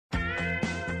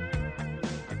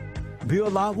Bill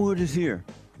Lockwood is here.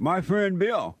 My friend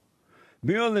Bill.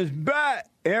 Bill is back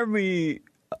every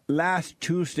last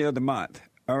Tuesday of the month,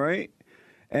 all right?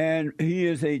 And he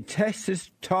is a Texas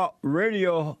Talk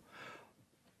Radio.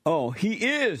 Oh, he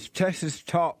is Texas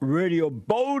Talk Radio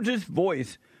boldest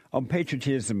voice on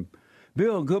patriotism.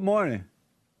 Bill, good morning.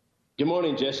 Good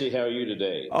morning, Jesse. How are you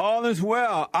today? All is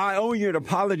well. I owe you an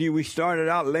apology. We started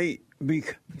out late.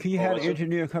 Can you have an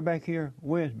engineer come back here?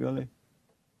 Where's Billy?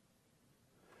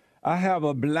 I have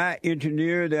a black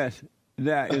engineer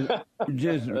that is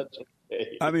just,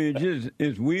 okay. I mean, it just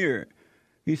is weird.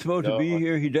 He's supposed to be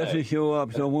here. He doesn't show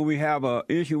up. So when we have an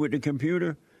issue with the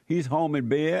computer, he's home in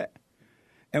bed.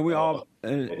 And we all,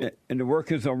 and the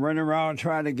workers are running around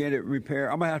trying to get it repaired.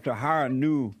 I'm going to have to hire a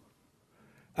new,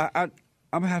 I'm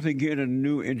going to have to get a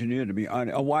new engineer, to be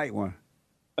honest, a white one.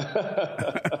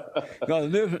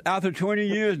 Because after 20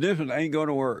 years, this one ain't going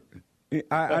to work.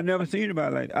 I never seen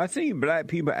anybody like that. I seen black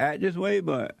people act this way,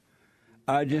 but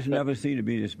I just never seen it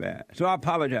be this bad. So I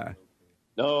apologize.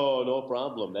 No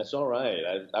problem. That's all right.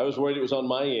 I was worried it was on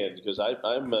my end because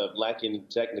I'm lacking in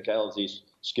technicalities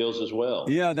skills as well.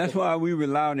 Yeah, that's why we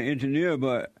rely on the engineer,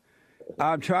 but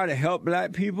I try to help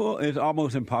black people. It's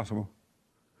almost impossible.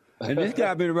 And this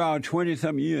guy been around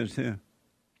 20-some years, too.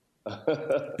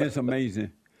 It's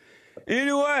amazing.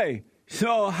 Anyway,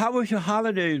 so how was your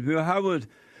holidays, Bill? How was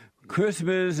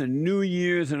Christmas and New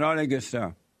Year's and all that good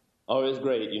stuff? Oh, it was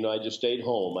great. You know, I just stayed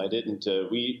home. I didn't,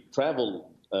 we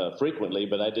traveled frequently,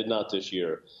 but I did not this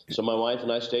year. So my wife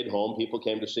and I stayed home. People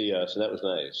came to see us, and that was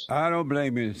nice. I don't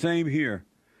blame you. Same here.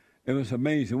 It was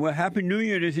amazing. Well, Happy New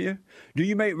Year this year. Do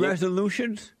you make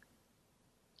resolutions?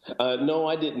 No,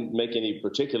 I didn't make any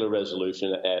particular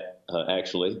resolution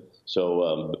actually.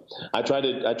 So I try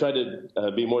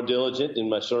to be more diligent in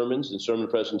my sermons and sermon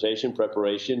presentation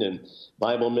preparation and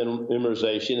Bible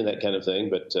memorization and that kind of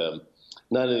thing, but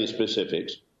none of these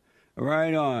specifics.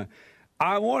 Right on.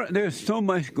 There's so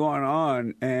much going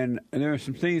on, and there are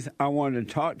some things I wanted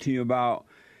to talk to you about,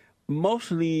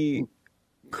 mostly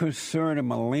concerning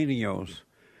millennials.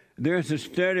 There's a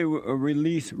study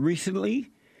released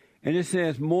recently, and it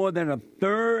says more than a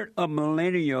third of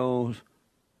millennials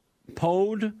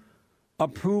polled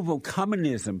approve of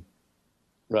communism.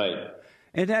 Right.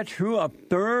 Is that true? A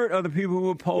third of the people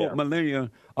who polled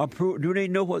millennials approve. Do they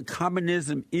know what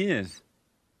communism is?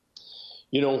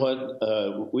 You know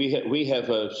what? We have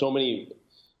so many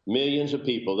millions of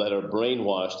people that are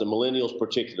brainwashed, the millennials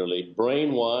particularly,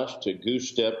 brainwashed to goose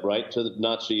step right to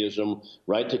Nazism,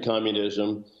 right to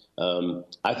communism.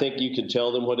 I think you can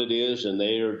tell them what it is, and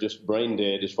they are just brain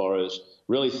dead as far as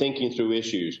really thinking through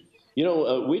issues. You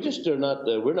know, we just are not,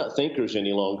 we're not thinkers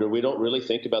any longer. We don't really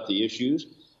think about the issues.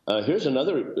 Here's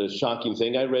another shocking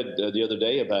thing. I read the other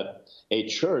day about a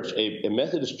church, a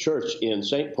Methodist church in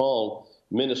St. Paul,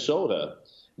 Minnesota,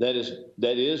 that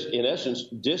is in essence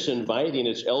disinviting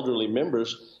its elderly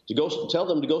members to go tell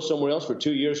them to go somewhere else for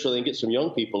 2 years so they can get some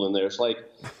young people in there. It's like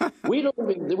we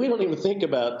don't even think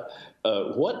about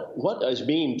what is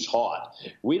being taught.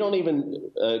 We don't even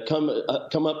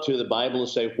come up to the Bible and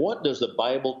say, what does the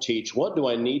Bible teach? What do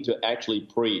I need to actually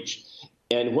preach?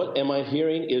 And what am I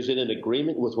hearing? Is it in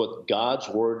agreement with what God's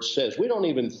word says? We don't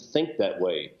even think that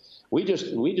way. We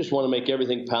just want to make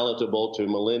everything palatable to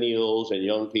millennials and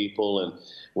young people and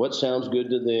what sounds good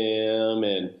to them,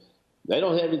 and they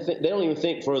don't even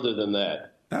think further than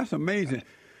that. That's amazing.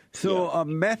 So a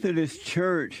Methodist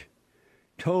church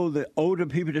told the older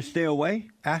people to stay away,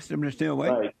 asked them to stay away.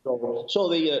 Right. So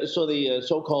the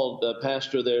so-called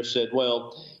pastor there said,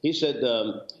 well, he said,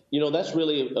 that's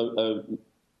really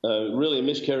really a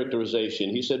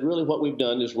mischaracterization. He said, really what we've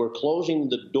done is we're closing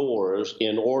the doors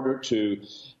in order to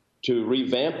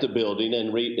revamp the building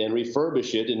and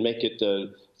refurbish it and make it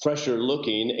fresher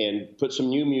looking and put some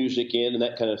new music in and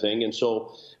that kind of thing. And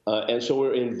so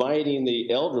we're inviting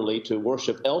the elderly to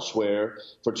worship elsewhere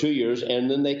for 2 years,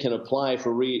 and then they can apply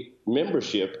for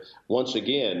membership once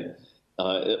again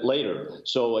later.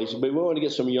 So we want to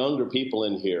get some younger people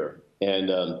in here,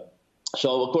 and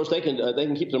so of course they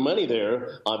can keep their money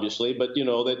there, obviously, but they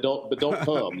don't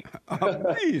come.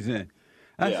 Amazing,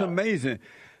 that's amazing.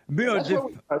 Bill,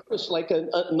 it's like a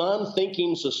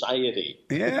non-thinking society.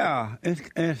 Yeah,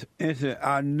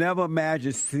 I never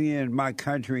imagined seeing my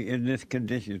country in this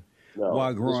condition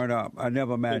while growing up. I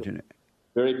never imagined it.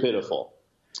 Very pitiful.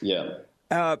 Yeah.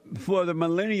 For the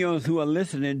millennials who are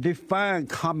listening, define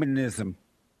communism.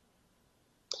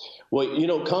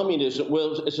 Well, communism,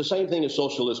 it's the same thing as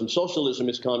socialism. Socialism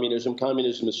is communism.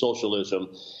 Communism is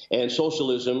socialism. And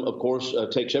socialism, of course,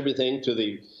 takes everything to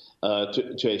the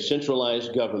to a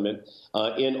centralized government.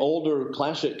 In older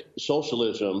classic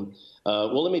socialism,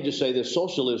 well, let me just say this: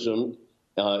 socialism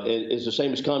is the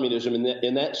same as communism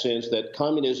in that sense, that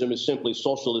communism is simply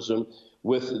socialism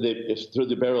through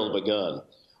the barrel of a gun.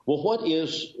 Well,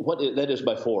 that is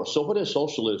by force. So what is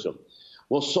socialism?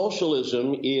 Well,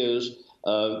 socialism is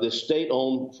the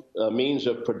state-owned means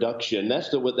of production.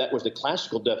 That was the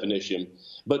classical definition,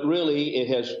 but really it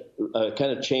has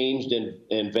kind of changed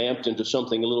and vamped into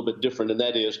something a little bit different, and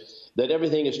that is that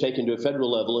everything is taken to a federal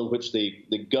level in which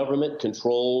the government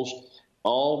controls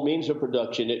all means of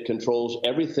production. It controls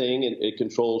everything. It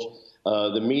controls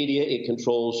the media. It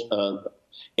controls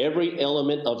every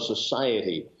element of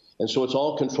society, and so it's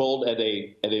all controlled at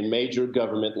a major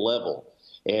government level.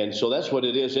 And so that's what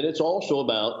it is, and it's also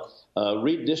about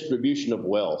redistribution of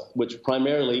wealth, which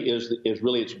primarily is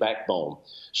really its backbone.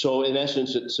 So in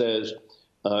essence, it says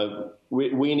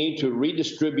we need to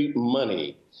redistribute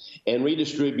money and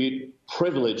redistribute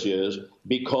privileges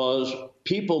because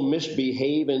people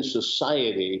misbehave in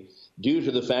society due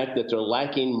to the fact that they're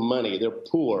lacking money. They're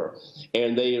poor,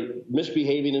 and they're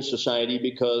misbehaving in society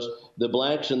because the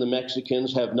blacks and the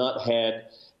Mexicans have not had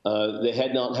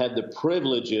the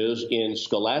privileges in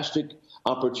scholastic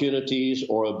opportunities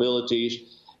or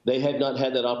abilities. They had not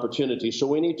had that opportunity. So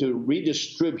we need to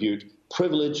redistribute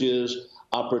privileges,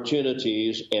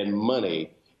 opportunities, and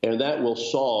money, and that will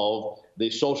solve the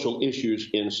social issues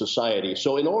in society.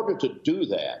 So in order to do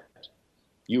that,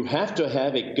 you have to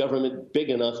have a government big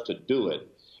enough to do it,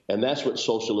 and that's what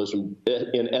socialism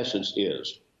in essence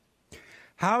is.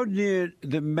 How did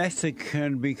the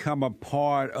Mexican become a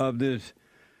part of this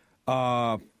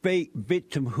fake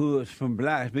victimhoods from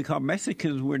blacks? Because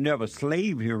Mexicans were never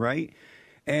slaves here, right?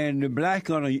 And the blacks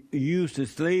going to use the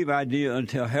slave idea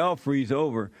until hell freezes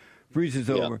over.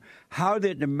 How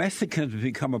did the Mexicans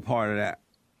become a part of that?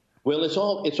 Well, it's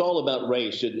all about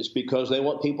race. It's because they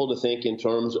want people to think in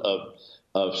terms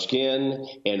of skin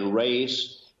and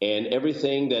race, and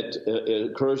everything that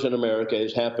occurs in America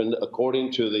has happened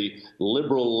according to the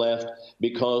liberal left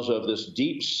because of this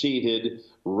deep-seated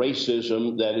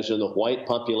racism that is in the white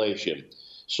population.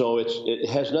 So it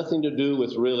has nothing to do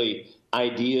with really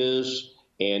ideas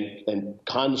and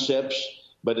concepts,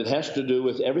 but it has to do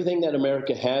with everything that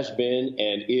America has been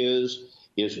and is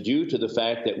due to the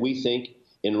fact that we think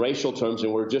in racial terms,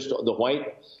 and we're just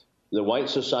the white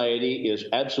society is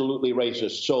absolutely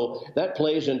racist. So that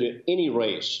plays into any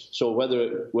race. So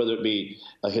whether it be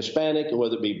a Hispanic or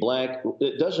whether it be black,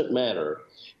 it doesn't matter.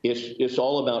 It's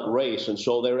all about race. And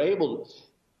so they're able,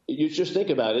 you just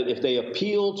think about it, if they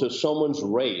appeal to someone's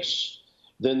race,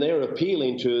 then they're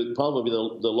appealing to probably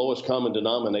the lowest common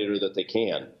denominator that they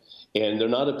can. And they're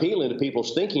not appealing to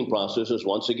people's thinking processes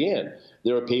once again.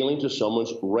 They're appealing to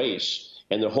someone's race,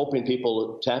 and they're hoping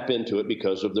people tap into it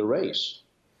because of their race.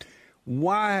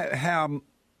 Why have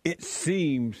it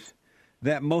seems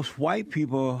that most white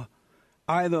people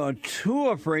either are too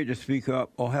afraid to speak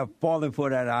up or have fallen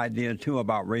for that idea too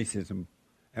about racism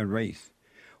and race?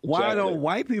 Why don't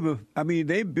white people, I mean,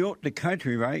 they built the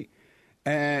country, right?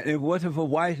 And if it wasn't for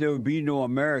whites, there would be no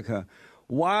America.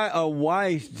 Why are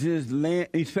whites just,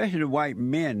 especially the white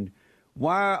men,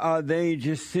 why are they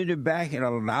just sitting back and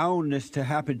allowing this to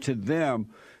happen to them?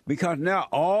 Because now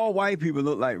all white people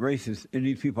look like racists in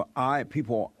these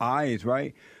people's eyes,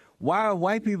 right? Why are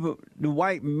white people, the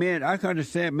white men, I can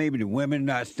understand maybe the women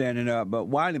not standing up, but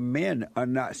why the men are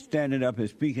not standing up and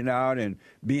speaking out and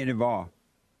being involved?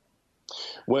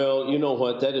 Well, you know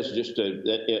what? That is just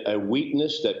a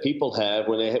weakness that people have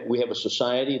when we have a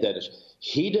society that is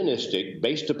hedonistic,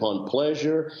 based upon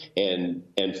pleasure and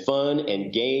fun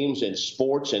and games and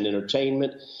sports and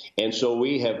entertainment. And so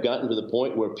we have gotten to the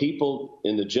point where people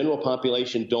in the general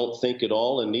population don't think at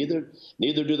all, and neither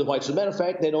do the whites. As a matter of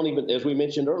fact, they don't even, as we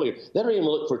mentioned earlier, they don't even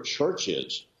look for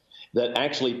churches that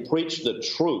actually preach the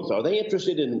truth. Are they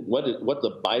interested in what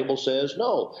the Bible says?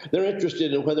 No. They're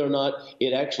interested in whether or not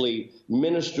it actually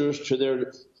ministers to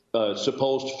their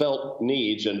supposed felt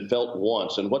needs and felt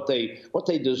wants and what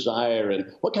they desire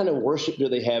and what kind of worship do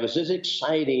they have. Is this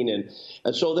exciting?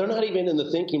 And so they're not even in the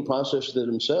thinking process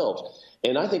themselves.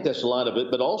 And I think that's a lot of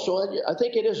it. But also, I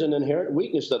think it is an inherent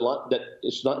weakness that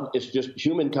it's just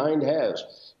humankind has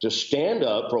to stand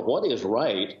up for what is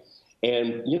right.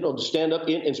 And, to stand up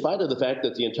in spite of the fact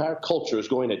that the entire culture is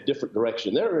going a different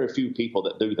direction. There are a few people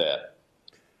that do that.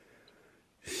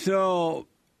 So,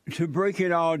 to break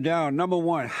it all down, number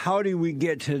one, how did we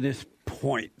get to this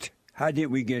point? How did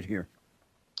we get here?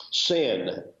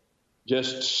 Sin.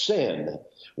 Just sin.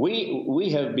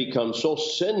 We have become so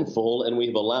sinful, and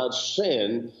we've allowed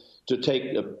sin to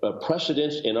take a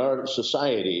precedence in our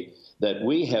society that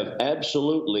we have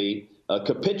absolutely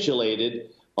capitulated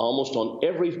almost on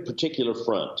every particular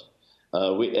front.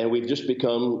 We've just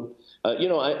become,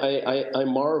 I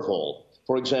marvel,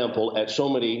 for example, at so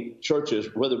many churches,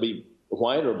 whether it be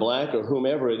white or black or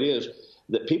whomever it is,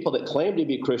 that people that claim to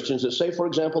be Christians that say, for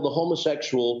example, the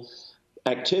homosexual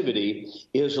activity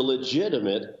is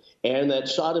legitimate and that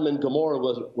Sodom and Gomorrah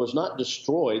was not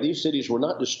destroyed. These cities were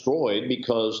not destroyed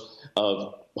because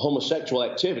of homosexual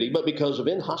activity, but because of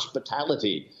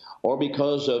inhospitality or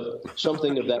because of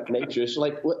something of that nature. It's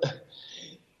like,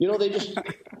 they just,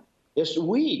 it's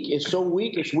weak. It's so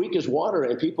weak. It's weak as water.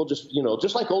 And people just,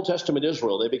 just like Old Testament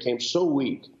Israel, they became so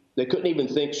weak. They couldn't even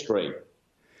think straight.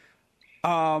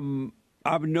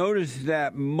 I've noticed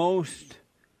that most,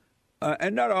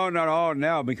 and not all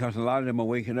now, because a lot of them are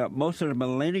waking up, most of the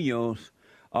millennials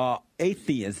are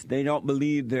atheists. They don't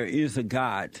believe there is a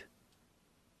God.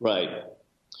 Right.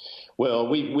 Well,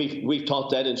 we've taught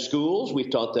that in schools.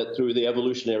 We've taught that through the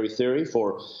evolutionary theory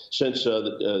since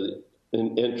the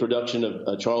introduction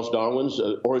of Charles Darwin's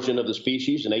Origin of the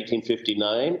Species in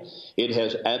 1859. It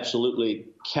has absolutely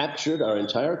captured our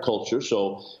entire culture.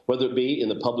 So whether it be in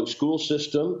the public school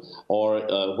system or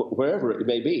wherever it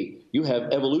may be, you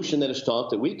have evolution that is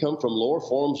taught that we come from lower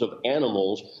forms of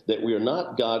animals, that we are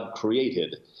not God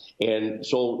created. And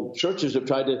so churches have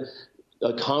tried to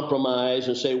compromise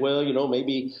and say, well,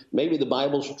 maybe the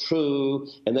Bible's true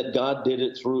and that God did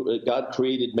it through, God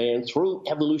created man through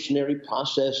evolutionary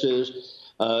processes,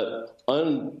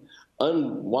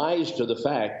 unwise to the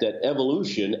fact that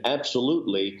evolution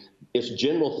absolutely, its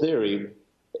general theory,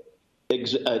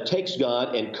 takes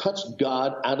God and cuts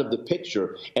God out of the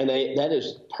picture. And that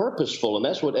is purposeful, and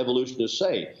that's what evolutionists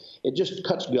say. It just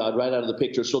cuts God right out of the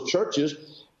picture. So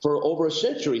churches for over a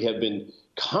century have been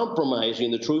compromising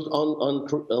the truth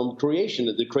on creation,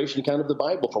 the creation account of the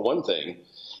Bible, for one thing.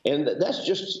 And that's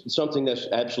just something that's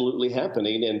absolutely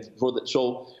happening. And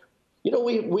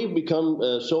we've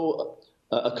become so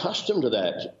accustomed to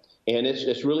that. And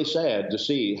it's really sad to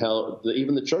see how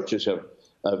even the churches have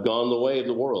gone the way of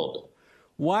the world.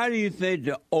 Why do you think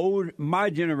the older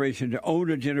generation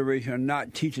are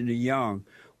not teaching the young?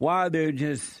 Why they're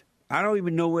just, I don't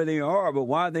even know where they are, but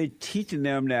why are they teaching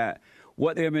them that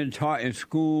what they've been taught in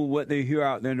school, what they hear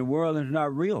out there in the world is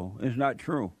not real, it's not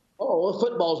true? Oh, well,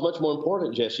 football is much more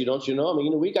important, Jesse. Don't you know? I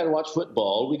mean, we got to watch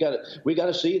football. We got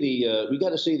to see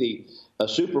the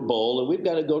Super Bowl, and we've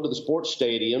got to go to the sports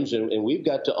stadiums, and we've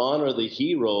got to honor the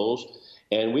heroes,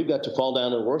 and we've got to fall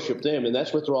down and worship them, and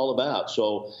that's what they're all about.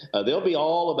 So they'll be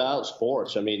all about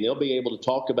sports. I mean, they'll be able to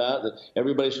talk about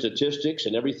everybody's statistics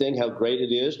and everything, how great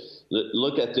it is.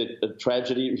 Look at the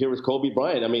tragedy here with Kobe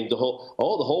Bryant. I mean, the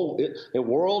whole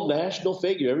world national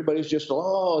figure. Everybody's just,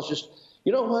 it's just,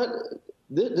 you know what?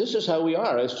 This is how we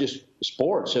are. It's just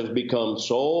sports have become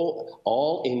so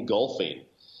all engulfing.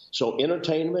 So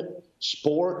entertainment,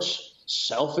 sports,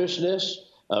 selfishness.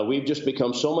 We've just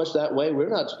become so much that way. We're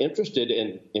not interested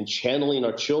in channeling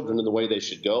our children in the way they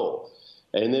should go.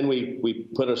 And then we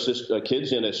put our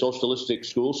kids in a socialistic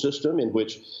school system in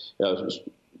which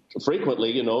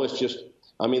frequently, it's just,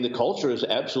 the culture is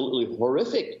absolutely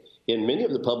horrific in many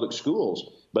of the public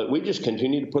schools. But we just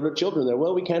continue to put our children there.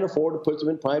 Well, we can't afford to put them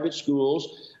in private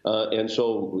schools. And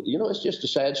so, it's just a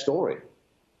sad story.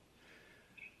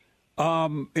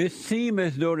 It seems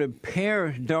as though the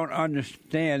parents don't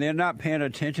understand. They're not paying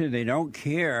attention. They don't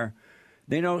care.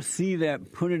 They don't see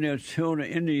that putting their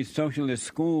children in these socialist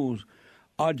schools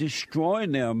are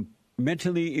destroying them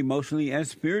mentally, emotionally, and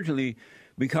spiritually,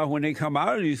 because when they come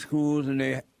out of these schools and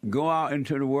they go out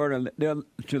into the world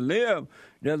to live,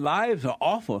 their lives are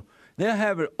awful. They're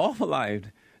having awful lives.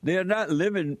 They're not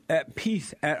living at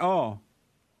peace at all.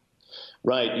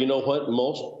 Right. You know what?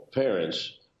 Most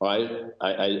parents,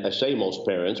 I say most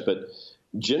parents, but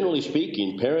generally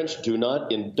speaking, parents do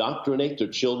not indoctrinate their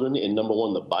children in, number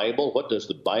one, the Bible. What does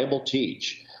the Bible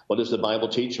teach? What does the Bible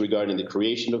teach regarding the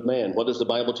creation of man? What does the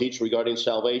Bible teach regarding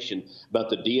salvation, about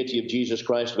the deity of Jesus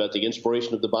Christ, about the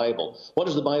inspiration of the Bible? What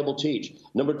does the Bible teach?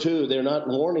 Number two, they're not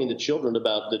warning the children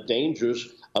about the dangers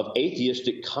of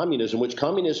atheistic communism, which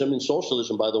communism and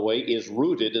socialism, by the way, is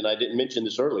rooted, and I didn't mention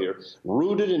this earlier,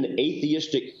 rooted in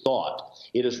atheistic thought.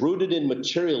 It is rooted in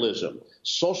materialism.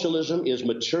 Socialism is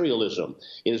materialism.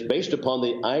 It is based upon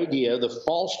the idea, the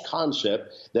false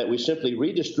concept that we simply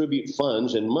redistribute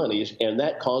funds and monies, and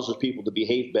that causes people to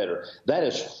behave better. That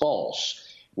is false.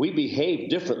 we behave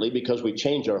differently because we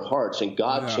change our hearts, and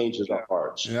God changes our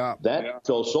hearts.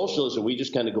 So socialism, we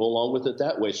just kind of go along with it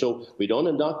that way. So we don't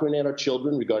indoctrinate our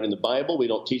children regarding the Bible. We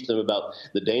don't teach them about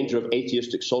the danger of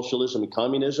atheistic socialism and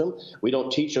communism. We don't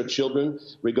teach our children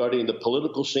regarding the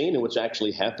political scene and what's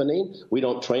actually happening. We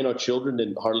don't train our children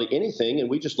in hardly anything, and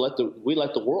we just let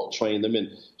the world train them. And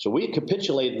so we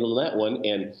capitulated on that one,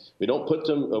 and we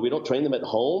don't train them at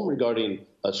home regarding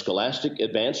scholastic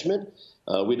advancement.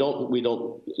 We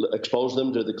don't expose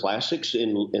them to the classics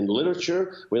in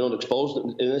literature. We don't expose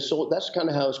them, and so that's kind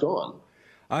of how it's gone.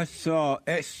 I saw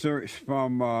excerpts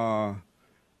from a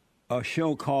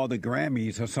show called the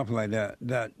Grammys or something like that.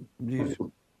 That these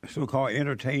so-called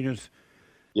entertainers,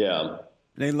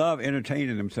 they love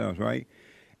entertaining themselves, right?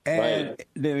 And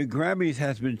the Grammys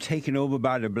has been taken over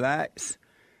by the blacks,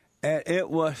 and it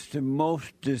was the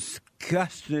most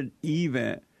disgusting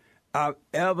event I've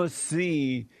ever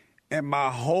seen in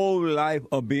my whole life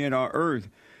of being on earth.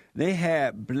 They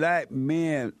had black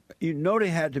men, you know, they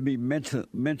had to be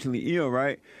mentally ill,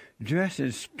 right? Dressed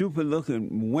in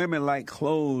stupid-looking women-like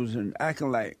clothes and acting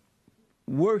like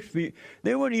worse.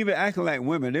 They weren't even acting like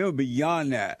women. They were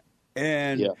beyond that.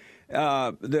 And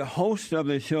the host of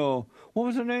the show, what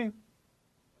was her name?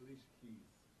 Alicia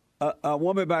Keys. A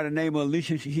woman by the name of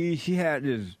Alicia Keys. She had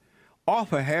this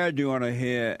awful hairdo on her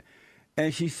head,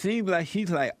 and she seemed like she's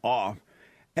like off.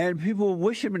 And people were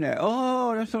worshiping that.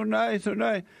 Oh, that's so nice, so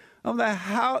nice. I'm like,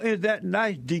 how is that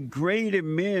nice? Degraded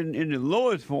men in the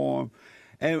lowest form,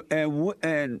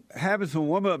 and having some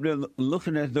woman up there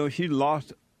looking as though she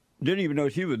lost, didn't even know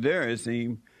she was there, it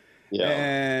seemed. Yeah.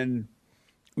 And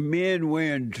men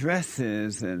wearing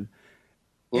dresses, and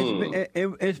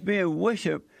it's being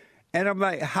worshipped. And I'm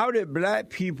like, how did black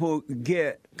people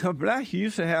get? Because blacks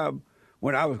used to have,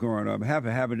 when I was growing up,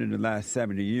 haven't happened in the last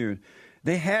 70 years.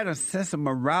 They had a sense of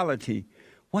morality.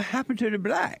 What happened to the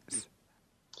blacks?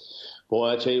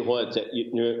 Boy, I tell you what,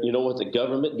 you know what? The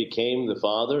government became the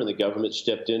father, and the government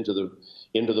stepped into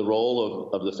the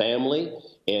role of the family.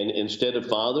 And instead of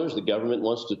fathers, the government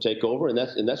wants to take over, and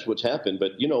that's what's happened.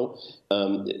 But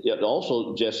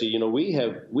also, Jesse, we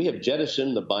have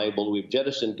jettisoned the Bible, we've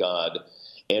jettisoned God,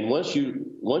 and once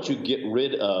you get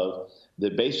rid of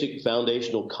the basic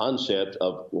foundational concept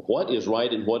of what is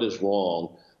right and what is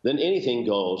wrong, then anything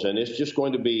goes, and it's just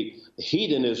going to be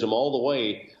hedonism all the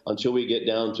way until we get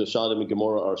down to Sodom and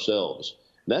Gomorrah ourselves.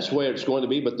 And that's where it's going to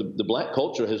be, but the black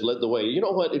culture has led the way. You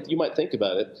know what, if you might think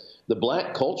about it, the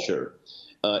black culture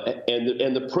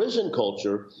and the prison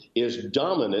culture is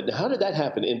dominant. How did that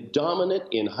happen? Dominant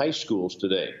in high schools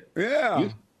today. Yeah.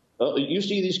 You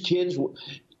see these kids.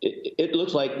 It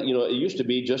looks like, it used to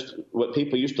be just what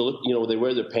people used to look, they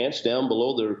wear their pants down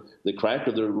below the crack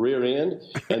of their rear end,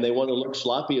 and they want to look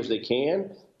sloppy as they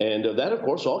can. And that, of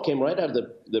course, all came right out of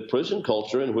the prison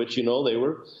culture in which, they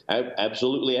were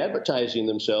absolutely advertising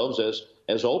themselves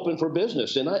as open for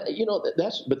business. And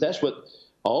that's what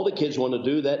all the kids want to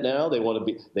do that now. They want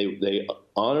to be, they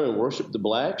honor and worship the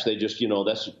blacks. They just,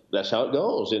 that's how it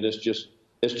goes. And it's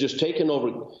just taken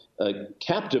over,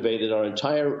 captivated our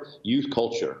entire youth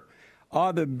culture.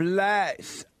 Are the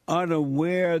blacks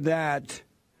unaware that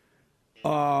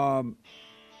Are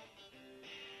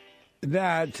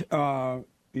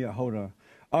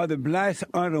the blacks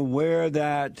unaware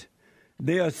that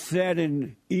they are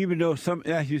setting, even though some,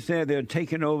 as you said, they're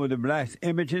taking over the blacks'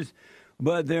 images,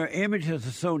 but their images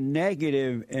are so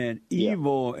negative and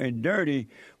evil and dirty,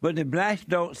 but the blacks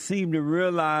don't seem to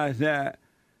realize that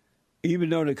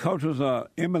even though the cultures are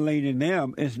emulating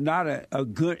them, it's not a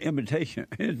good imitation.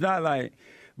 It's not like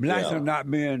blacks are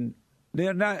not being,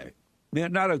 they're not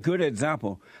a good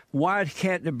example. Why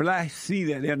can't the blacks see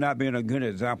that they're not being a good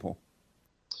example?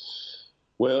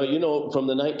 Well, from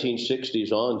the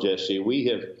 1960s on, Jesse,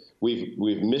 we've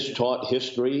mistaught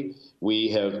history. We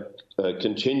have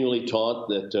continually taught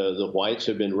that the whites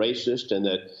have been racist, and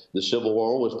that the Civil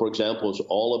War was, for example, was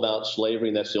all about slavery,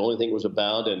 and that's the only thing it was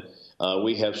about. And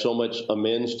we have so much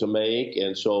amends to make,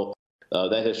 and so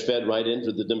that has fed right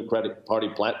into the Democratic Party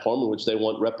platform, in which they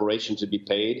want reparations to be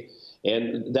paid.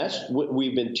 And that's what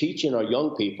we've been teaching our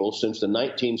young people since the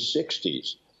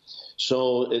 1960s.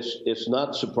 So it's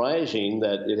not surprising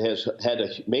that it has had a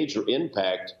major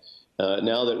impact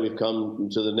now that we've come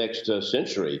to the next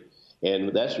century.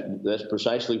 And that's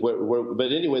precisely where.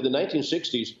 But anyway, the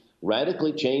 1960s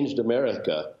radically changed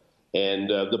America. And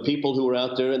the people who were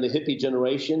out there in the hippie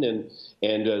generation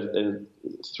and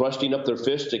thrusting up their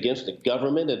fists against the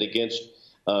government and against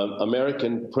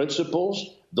American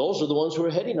principles, those are the ones who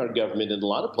are heading our government in a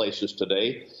lot of places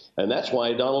today. And that's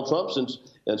why Donald Trump's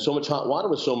in so much hot water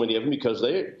with so many of them, because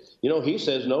he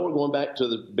says, no, we're going back to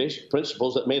the basic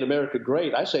principles that made America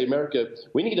great. I say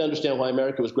we need to understand why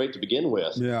America was great to begin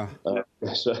with. Yeah.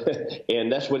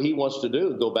 And that's what he wants to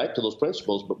do, go back to those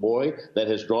principles. But boy, that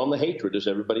has drawn the hatred, as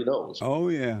everybody knows. Oh,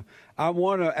 yeah. I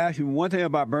want to ask you one thing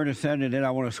about Bernie Sanders, then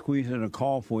I want to squeeze in a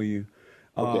call for you.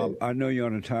 Okay. I know you're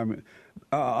on the time.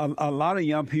 A lot of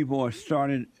young people are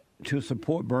starting to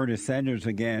support Bernie Sanders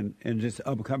again in this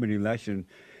upcoming election.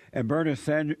 And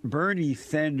Bernie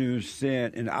Sanders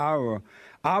said,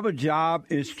 our job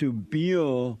is to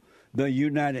build the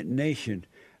United Nations.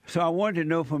 So I wanted to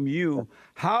know from you,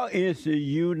 how is the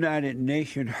United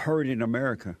Nations hurting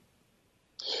America?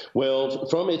 Well,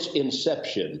 from its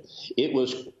inception, it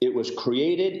was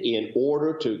created in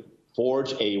order to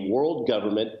forge a world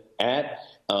government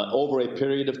over a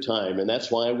period of time. And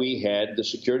that's why we had the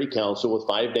Security Council with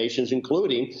 5 nations,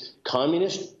 including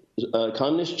communist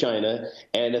China,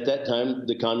 and at that time,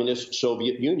 the communist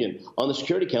Soviet Union on the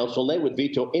Security Council, and they would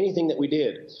veto anything that we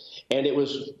did. And it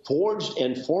was forged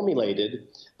and formulated,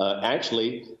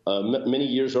 many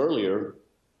years earlier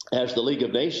as the League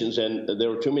of Nations. And there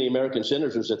were too many American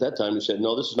senators at that time who said,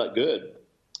 no, this is not good,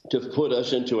 to put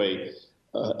us into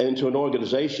an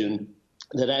organization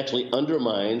that actually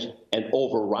undermines and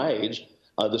overrides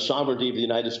the sovereignty of the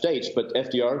United States. But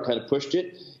FDR kind of pushed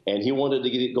it, and he wanted to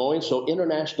get it going. So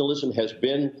internationalism has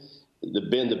been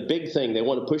the big thing. They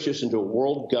want to push us into a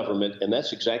world government, and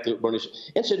that's exactly what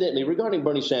Incidentally, regarding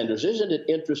Bernie Sanders, isn't it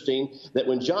interesting that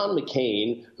when John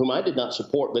McCain, whom I did not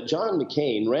support, but John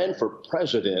McCain ran for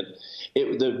president,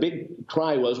 the big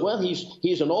cry was, well,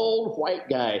 he's an old white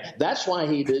guy. That's why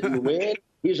he didn't win.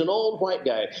 He's an old white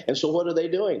guy. And so what are they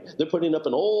doing? They're putting up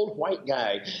an old white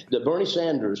guy, the Bernie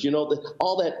Sanders,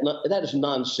 all that is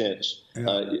nonsense.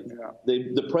 Yeah.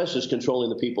 The press is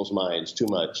controlling the people's minds too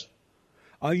much.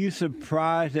 Are you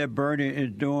surprised that Bernie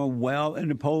is doing well in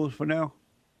the polls for now?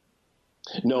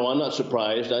 No, I'm not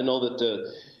surprised. I know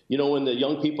that when the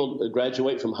young people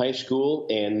graduate from high school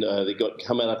and they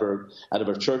come out of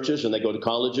our churches and they go to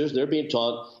colleges, they're being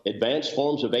taught advanced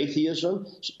forms of atheism,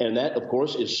 and that, of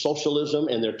course, is socialism,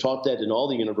 and they're taught that in all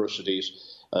the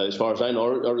universities, as far as I know,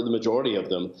 or the majority of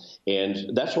them,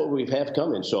 and that's what we have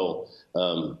coming. So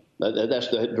that's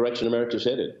the direction America's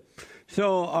headed.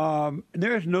 So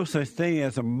there's no such thing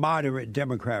as a moderate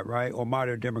Democrat, right, or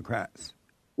moderate Democrats?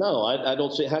 No, I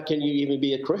don't see. How can you even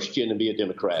be a Christian and be a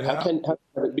Democrat? Yeah.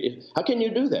 How can you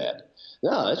do that?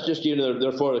 No, it's just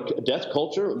they're for a death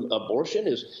culture.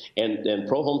 Abortion and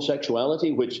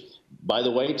pro-homosexuality, which, by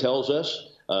the way, tells us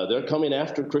they're coming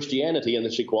after Christianity in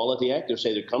this Equality Act. They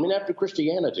say they're coming after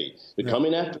Christianity. They're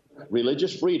coming after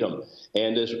religious freedom.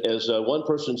 And as one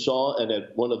person saw, and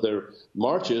at one of their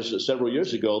marches several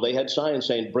years ago, they had signs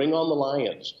saying, "Bring on the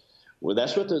lions." Well,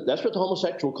 that's what the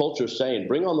homosexual culture is saying.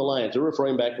 Bring on the lions. They're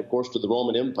referring back, of course, to the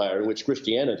Roman Empire in which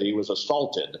Christianity was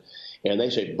assaulted. And they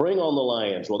say, bring on the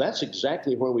lions. Well, that's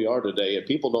exactly where we are today. And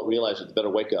people don't realize it. They better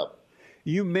wake up.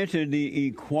 You mentioned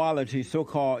the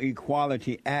so-called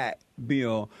Equality Act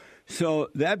bill. So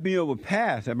that bill was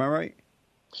passed, am I right?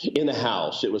 In the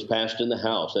House. It was passed in the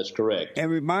House. That's correct.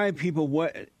 And remind people,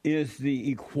 what is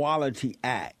the Equality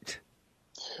Act?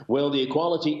 Well, the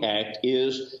Equality Act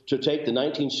is to take the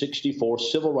 1964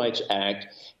 Civil Rights Act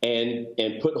and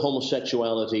put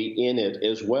homosexuality in it,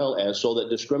 as well as so that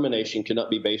discrimination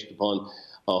cannot be based upon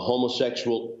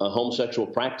homosexual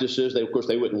practices. Of course,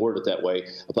 they wouldn't word it that way,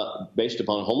 but based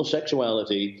upon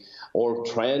homosexuality or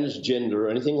transgender or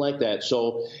anything like that.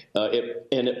 So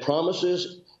it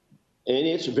promises, in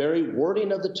its very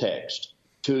wording of the text,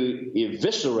 to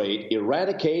eviscerate,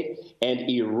 eradicate, and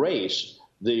erase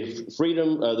the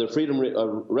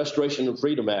Restoration of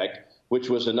Freedom Act, which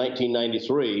was in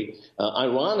 1993,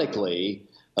 ironically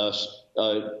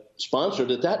sponsored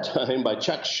at that time by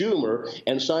Chuck Schumer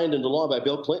and signed into law by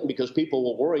Bill Clinton because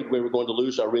people were worried we were going to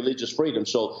lose our religious freedom.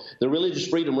 So the Religious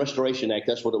Freedom Restoration Act,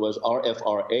 that's what it was,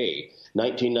 RFRA,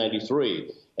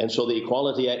 1993. And so the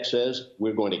Equality Act says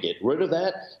we're going to get rid of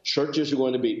that. Churches are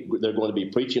going to be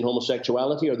preaching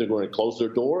homosexuality, or they're going to close their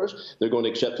doors. They're going to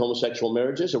accept homosexual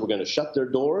marriages, or we're going to shut their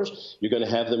doors. You're going to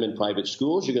have them in private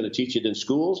schools. You're going to teach it in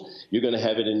schools. You're going to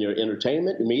have it in your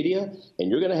entertainment, media, and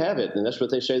you're going to have it. And that's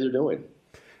what they say they're doing.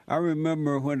 I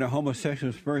remember when the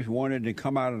homosexuals first wanted to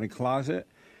come out of the closet,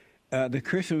 the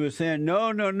Christians were saying,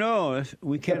 no,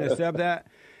 we can't accept that.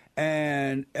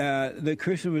 And the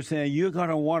Christians were saying, you're going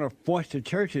to want to force the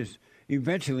churches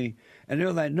eventually. And they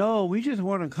were like, no, we just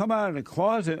want to come out of the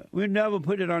closet. We'll never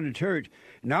put it on the church.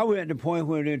 Now we're at the point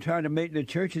where they're trying to make the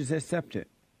churches accept it.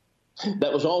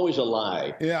 That was always a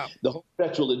lie. Yeah. The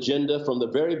homosexual agenda from the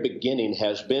very beginning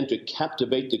has been to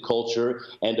captivate the culture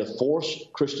and to force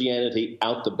Christianity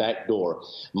out the back door.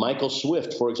 Michael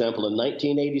Swift, for example, in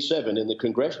 1987, in the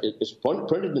it's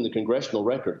printed in the Congressional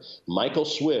Record. Michael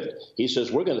Swift, he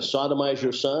says, we're going to sodomize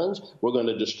your sons, we're going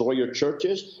to destroy your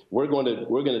churches, we're going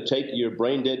to take your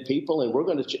brain dead people, and we're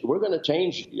going to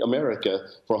change America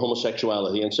for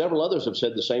homosexuality. And several others have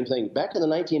said the same thing back in the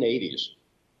 1980s.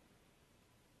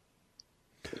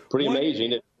 Pretty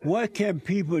amazing. What can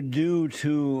people do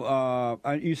to,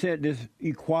 you said this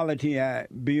Equality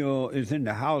Act bill is in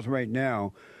the House right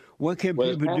now. What can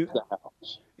people do? The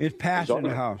House. It's passed in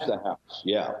the House. The House,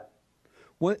 yeah.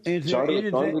 What is there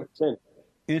anything?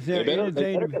 Is there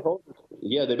anything?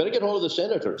 Yeah, they better get hold of the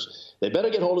senators. They better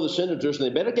get hold of the senators, and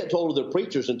they better get hold of the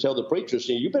preachers and tell the preachers,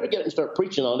 you better get and start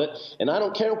preaching on it. And I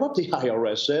don't care what the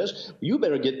IRS says. You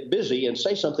better get busy and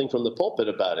say something from the pulpit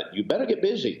about it. You better get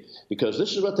busy, because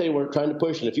this is what they were trying to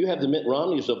push. And if you have the Mitt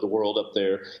Romneys of the world up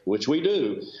there, which we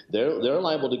do, they're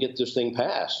liable to get this thing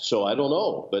passed. So I don't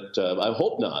know, but I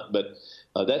hope not. But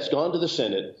that's gone to the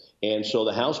Senate, and so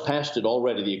the House passed it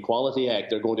already, the Equality Act.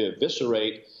 They're going to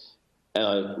eviscerate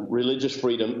religious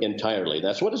freedom entirely.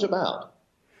 That's what it's about.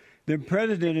 The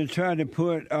president is trying to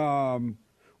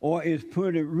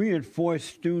reinforce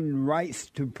student rights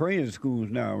to pray in schools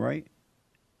now, right?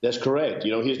 That's correct.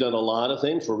 He's done a lot of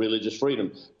things for religious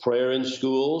freedom. Prayer in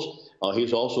schools.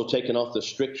 He's also taken off the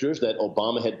strictures that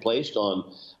Obama had placed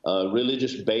on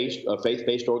religious-based,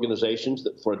 faith-based organizations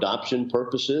for adoption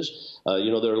purposes. There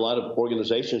are a lot of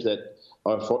organizations that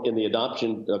are in the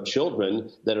adoption of children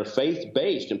that are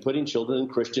faith-based and putting children in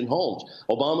Christian homes.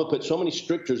 Obama put so many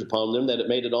strictures upon them that it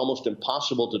made it almost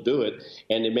impossible to do it,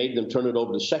 and it made them turn it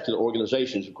over to secular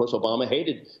organizations. Of course, Obama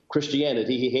hated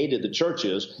Christianity. He hated the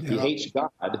churches. Yeah. He hates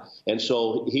God, and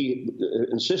so he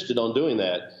insisted on doing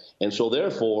that. And so,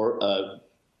 therefore,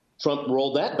 Trump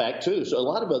rolled that back, too. So a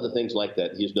lot of other things like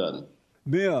that he's done.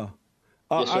 Bill.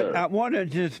 Yes, sir. I want to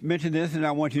just mention this, and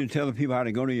I want you to tell the people how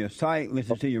to go to your site,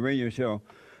 listen to your radio show.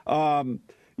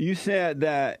 You said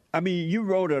that, you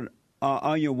wrote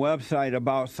on your website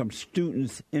about some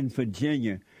students in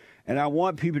Virginia, and I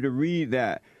want people to read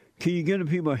that. Can you give the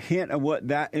people a hint of what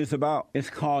that is about? It's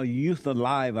called Youth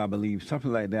Alive, I believe,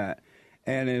 something like that.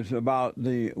 And it's about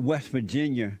the West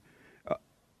Virginia.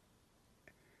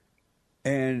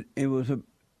 And it was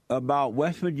about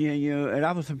West Virginia, and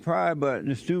I was surprised, but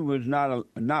the student was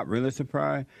not really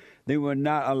surprised. They were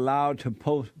not allowed to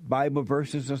post Bible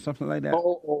verses or something like that.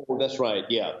 Oh, that's right.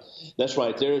 Yeah, that's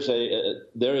right. There is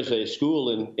a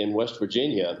school in West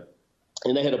Virginia,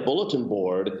 and they had a bulletin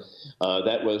board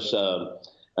that was,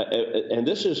 and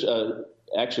this is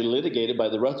actually litigated by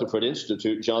the Rutherford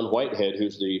Institute. John Whitehead,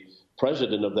 who's the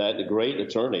president of that, a great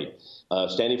attorney,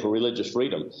 standing for religious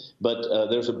freedom. But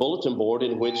there's a bulletin board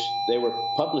in which they were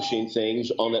publishing things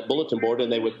on that bulletin board,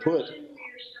 and they would put,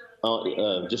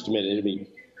 just a minute,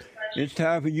 it's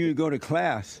time for you to go to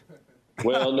class.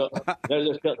 Well, no.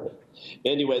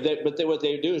 Anyway, what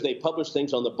they do is they publish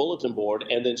things on the bulletin board,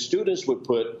 and then students would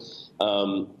put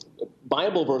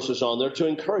Bible verses on there to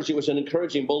encourage. It was an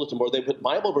encouraging bulletin board. They put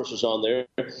Bible verses on there.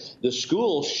 The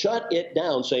school shut it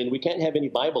down, saying we can't have any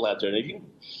Bible out there. And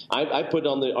I put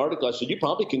on the article, I said, you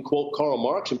probably can quote Karl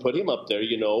Marx and put him up there,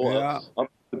 up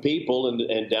the people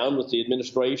and down with the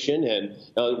administration and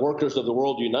workers of the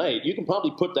world unite. You can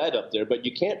probably put that up there, but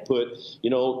you can't put,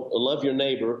 love your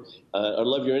neighbor or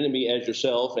love your enemy as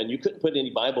yourself, and you couldn't put any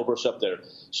Bible verse up there.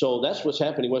 So that's what's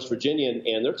happening in West Virginia,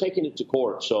 and they're taking it to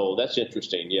court. So that's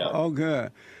interesting, yeah. Oh,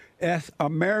 good. That's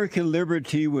American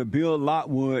Liberty with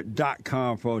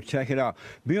BillLockwood.com, folks. Check it out.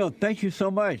 Bill, thank you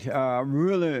so much. I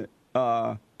really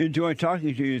enjoy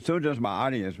talking to you. So does my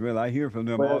audience, really. I hear from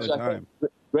them all the time.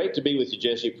 Great to be with you,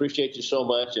 Jesse. Appreciate you so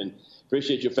much, and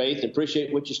appreciate your faith, and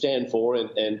appreciate what you stand for.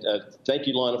 And thank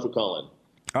you, Lana, for calling.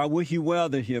 I wish you well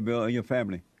this year, Bill, and your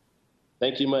family.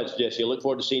 Thank you much, Jesse. I look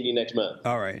forward to seeing you next month.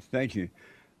 All right. Thank you.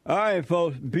 All right,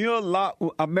 folks.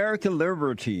 American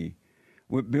Liberty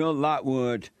with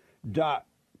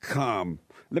BillLockwood.com.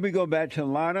 Let me go back to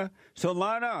Lana. So,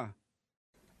 Lana,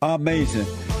 amazing.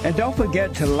 And don't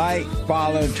forget to like,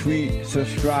 follow, tweet,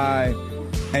 subscribe,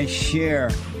 and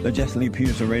share the Jesse Lee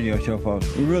Peterson radio show,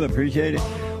 folks. We really appreciate it.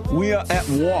 We are at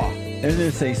war, and it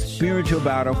is a spiritual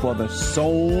battle for the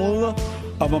soul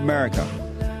of America.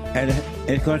 And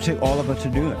it's going to take all of us to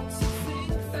do it.